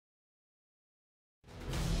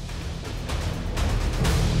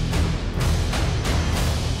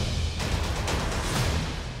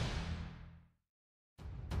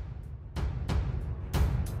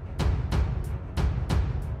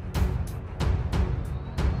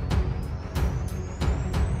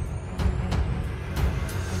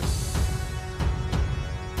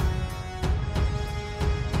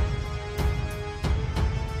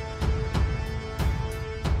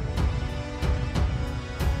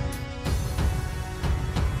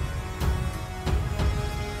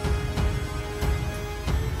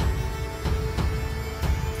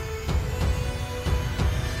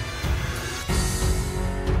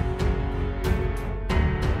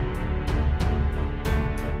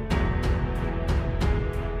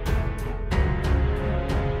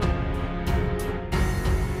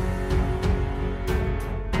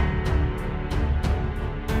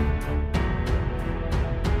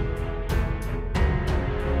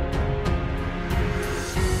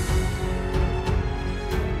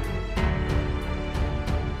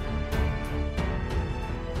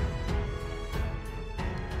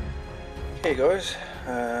Hey guys,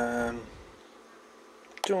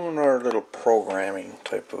 doing our little programming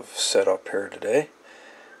type of setup here today,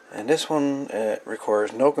 and this one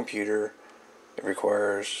requires no computer, it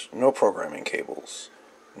requires no programming cables,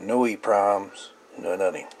 no EEPROMs, no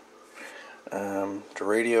nothing. The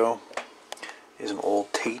radio is an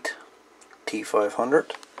old TAIT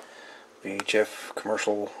T500 VHF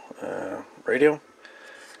commercial radio,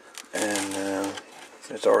 and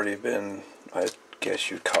it's already been, I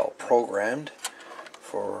guess you'd call, programmed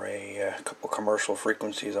for a couple commercial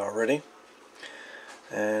frequencies already.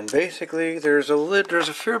 And basically there's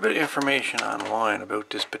a fair bit of information online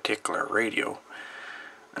about this particular radio.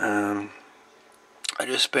 I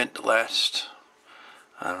just spent the last,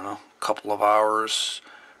 I don't know, couple of hours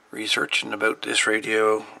researching about this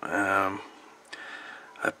radio. I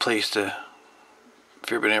placed a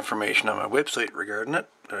fair bit of information on my website regarding it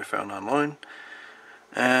that I found online,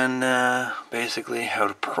 and basically how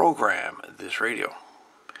to program this radio.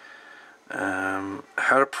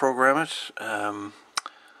 How to program it,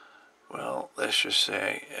 well, let's just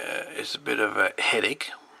say it's a bit of a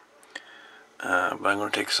headache, but I'm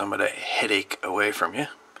going to take some of that headache away from you.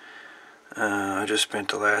 I just spent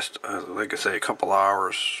the last, like I say, a couple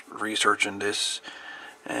hours researching this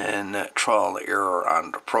and trial and error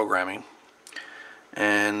on the programming,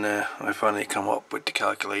 and I finally come up with the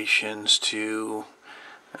calculations to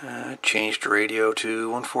change the radio to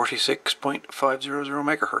 146.500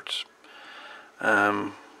 megahertz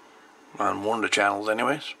on one of the channels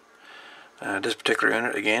anyways. This particular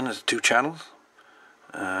unit again is 2 channels.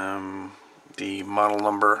 The model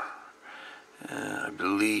number I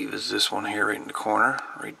believe is this one here right in the corner,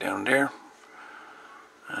 right down there.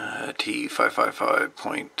 T555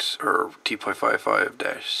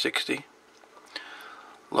 T555-60.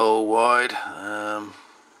 Low wide.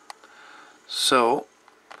 So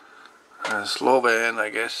it's low band, I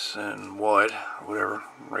guess, and wide, whatever.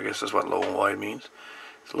 I guess that's what low and wide means.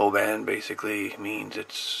 It's low band basically means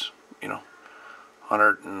it's,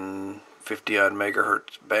 150 odd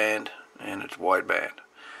megahertz band, and it's wide band.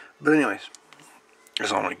 But anyways,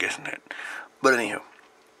 that's all I'm guessing at. But anyhow,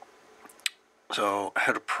 so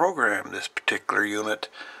how to program this particular unit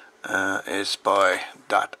is by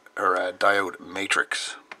diode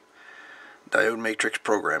matrix. Diode matrix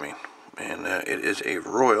programming, and it is a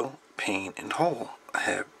royal pain in the hole, I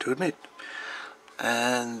have to admit.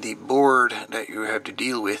 And the board that you have to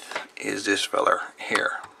deal with is this feller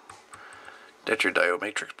here. That's your diode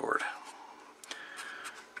matrix board.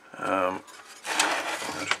 I'm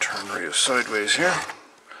going to turn the radio sideways here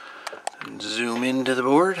and zoom into the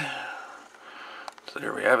board. So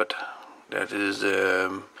there we have it. That is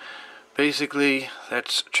basically,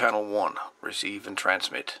 that's channel 1, receive and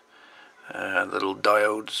transmit. Little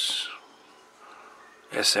diodes,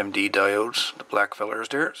 SMD diodes, the black fellers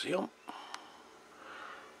there, see them?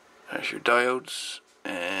 There's your diodes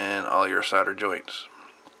and all your solder joints.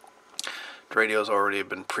 The radio's already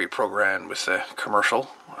been pre-programmed with a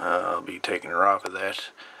commercial. I'll be taking her off of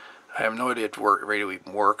that. I have no idea if the radio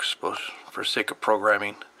even works, but for sake of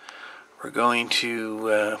programming, we're going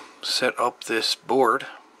to set up this board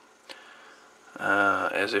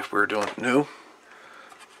as if we're doing it new.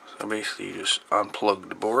 So basically you just unplug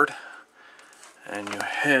the board, and you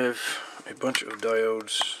have a bunch of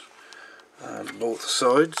diodes on both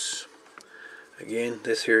sides. Again,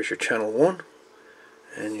 this here is your channel 1,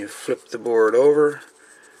 and you flip the board over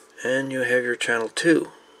and you have your channel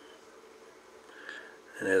 2,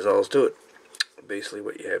 and that's all to it. Basically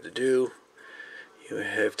what you have to do, you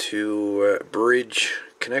have to bridge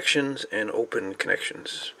connections and open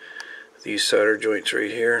connections. These solder joints right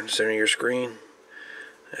here in the center of your screen,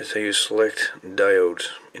 that's how you select diodes,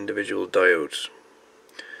 individual diodes.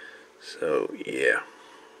 So yeah,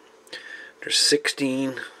 there's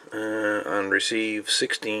 16 on receive,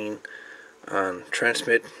 16 on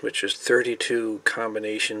transmit, which is 32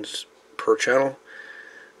 combinations per channel,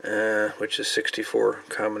 which is 64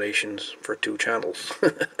 combinations for 2 channels.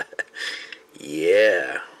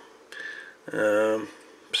 Yeah.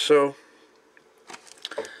 So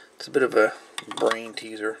it's a bit of a brain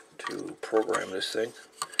teaser to program this thing,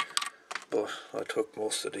 but I took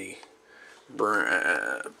most of the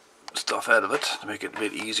stuff out of it to make it a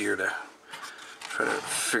bit easier to try to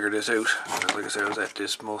figure this out. Like I said, I was at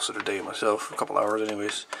this most of the day myself, a couple hours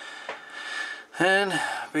anyways. And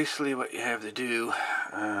basically what you have to do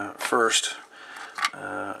first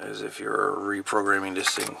is, if you're reprogramming this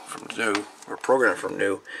thing from new, or programming from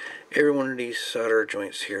new, every one of these solder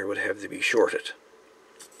joints here would have to be shorted.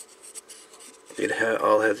 They'd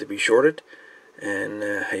all have to be shorted, and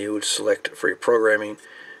how you would select for your programming,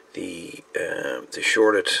 the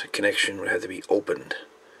shorted connection would have to be opened.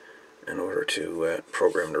 in order to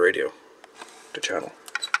program the radio, the channel.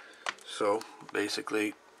 So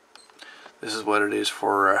basically, this is what it is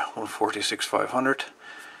for 146.500.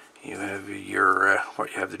 You have your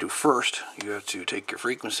what you have to do first. You have to take your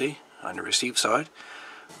frequency on the receive side,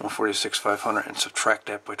 146.500, and subtract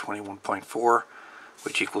that by 21.4,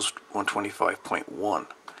 which equals 125.1.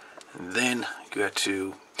 And then you have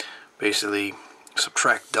to basically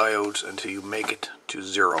subtract diodes until you make it to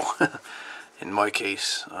 0. In my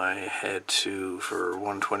case, I had to, for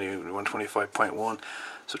 125.1,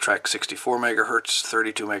 subtract 64 megahertz,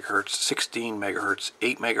 32 megahertz, 16 megahertz,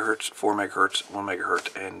 8 megahertz, 4 megahertz, 1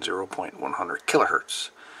 megahertz, and 0.100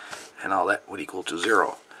 kilohertz. And all that would equal to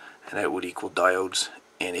 0. And that would equal diodes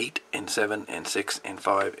N8, N7, N6,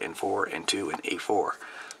 N5, N4, N2, and A4.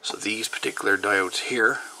 So these particular diodes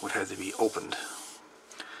here would have to be opened.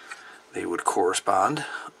 They would correspond,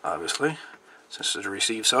 obviously, since it's the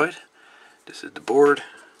receive side. This is the board.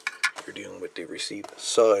 You're dealing with the receive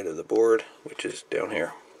side of the board, which is down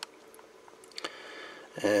here.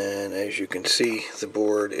 And as you can see, the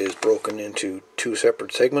board is broken into two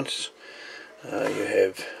separate segments. You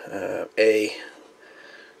have A.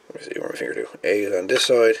 Let me see where my finger do. A is on this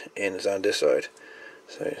side, N is on this side.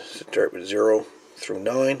 So you start with 0 through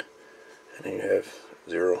 9, and then you have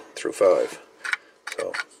 0 through 5.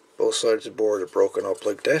 So both sides of the board are broken up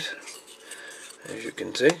like that, as you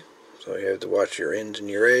can see. So you have to watch your N's and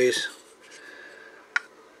your A's.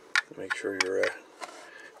 Make sure you're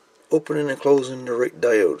opening and closing the right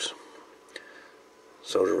diodes.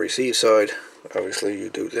 So the receive side, obviously you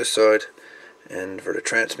do this side, and for the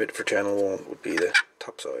transmit for channel 1 would be the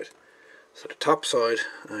top side. So the top side,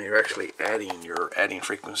 you're actually adding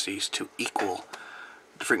frequencies to equal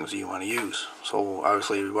the frequency you want to use. So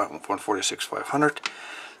obviously we want 146.500.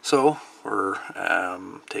 So we're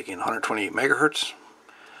taking 128 megahertz.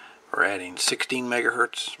 We're adding 16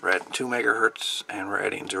 megahertz, we're adding 2 megahertz, and we're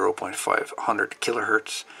adding 0.500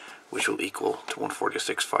 kilohertz, which will equal to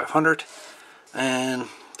 146.500, and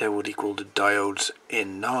that would equal the diodes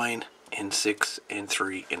N9, N6,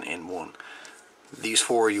 N3, and N1. These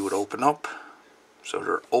four you would open up, so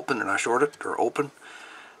they're open, they're not shorted, they're open,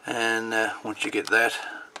 and once you get that,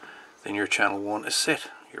 then your channel 1 is set,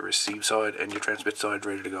 your receive side and your transmit side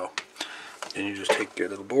ready to go. Then you just take your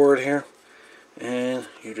little board here, and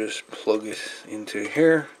you just plug it into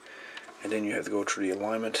here, and then you have to go through the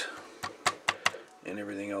alignment and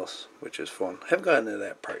everything else, which is fun. I haven't gotten into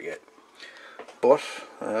that part yet, but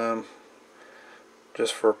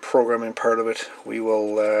just for programming part of it, we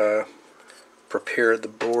will prepare the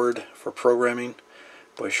board for programming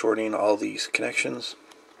by shorting all these connections,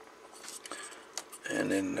 and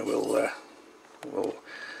then we'll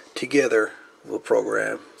together we'll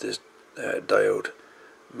program this diode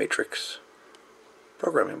matrix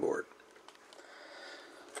programming board.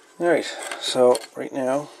 Alright, so right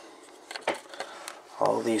now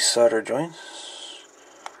all these solder joints,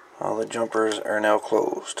 all the jumpers are now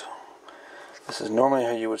closed. This is normally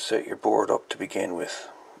how you would set your board up to begin with.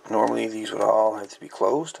 Normally these would all have to be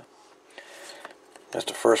closed. That's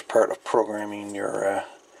the first part of programming your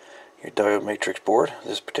diode matrix board.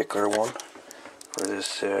 This particular one for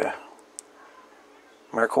this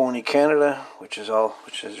Marconi Canada, which is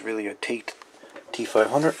really a TAIT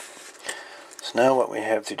T500. So now what we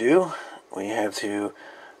have to do, we have to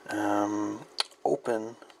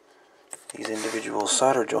open these individual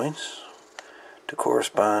solder joints to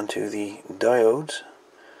correspond to the diodes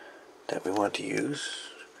that we want to use,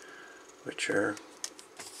 which are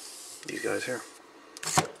these guys here.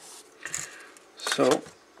 So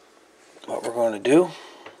what we're going to do,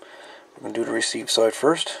 we're going to do the receive side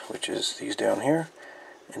first, which is these down here,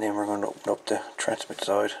 and then we're going to open up the transmit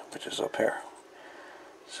side, which is up here.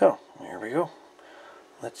 So here we go.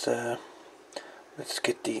 Let's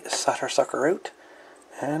get the solder sucker out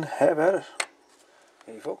and have at it.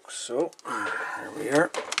 Hey folks, so here we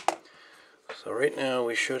are. So right now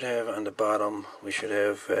we should have on the bottom, we should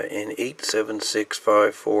have N8, 7, 6,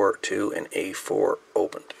 5, 4, 2, and A4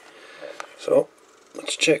 opened. So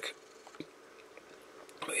let's check.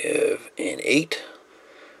 We have N8,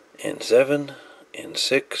 N7,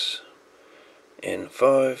 N6,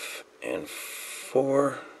 N5,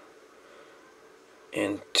 N4,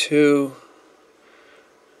 N2,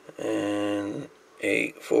 and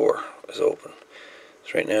A4 is open.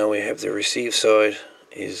 So right now we have the receive side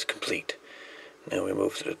is complete. Now we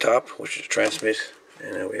move to the top, which is transmit,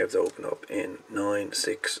 and now we have to open up in 9,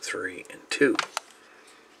 6, 3, and 2.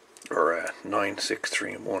 Or 9, 6,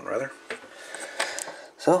 3, and 1 rather.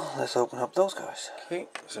 So let's open up those guys. Okay,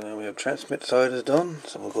 so now we have transmit side is done,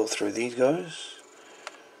 so we'll go through these guys.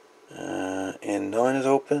 N9 is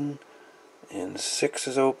open, in 6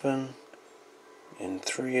 is open, in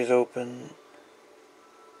 3 is open,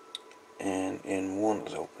 and in 1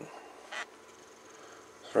 is open.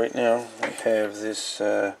 So right now we have this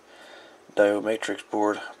diode matrix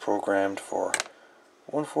board programmed for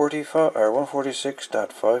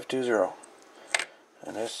 146.520,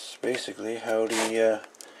 and that's basically how the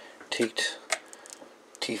TAIT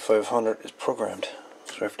T500 is programmed.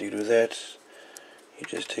 So after you do that, you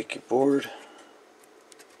just take your board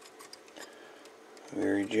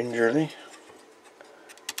very gingerly,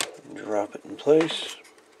 drop it in place,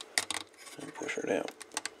 and push her down.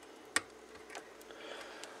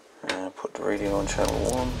 And put the radio on channel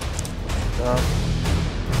 1, down,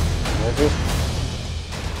 and that's it.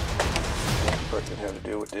 The first thing I have to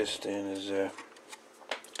do with this then is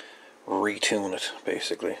retune it,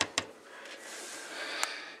 basically.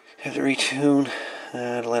 You have to retune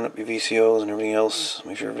to line up your VCOs and everything else,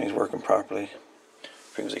 make sure everything's working properly.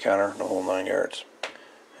 Frequency counter, the whole 9 yards.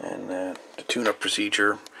 And the tune-up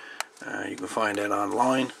procedure, you can find that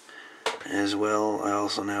online as well. I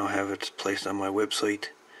also now have it placed on my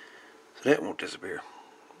website, so that won't disappear.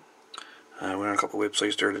 I went on a couple of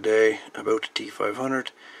websites there today about the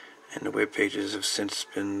T500, and the web pages have since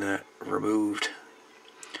been removed.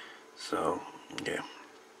 So, yeah.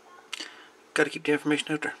 Got to keep the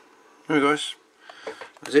information out there. Anyway guys,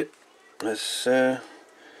 that's it. That's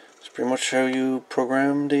pretty much how you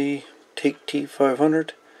program the TAIT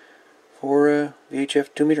T500 for VHF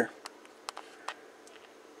 2-meter.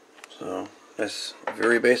 So that's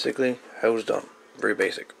very basically how it's done. Very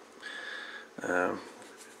basic. I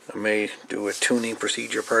may do a tuning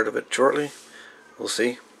procedure part of it shortly. We'll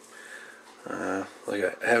see. Like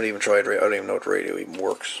I haven't even tried. I don't even know if the radio even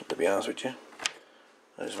works, to be honest with you.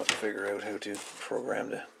 I just want to figure out how to program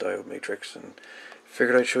the diode matrix, and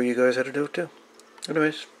figured I'd show you guys how to do it too.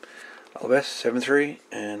 Anyways, all the best, 7-3,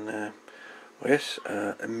 and well, yes,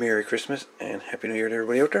 a Merry Christmas and Happy New Year to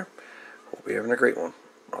everybody out there. Hope you're having a great one.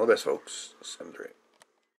 All the best, folks. 7-3.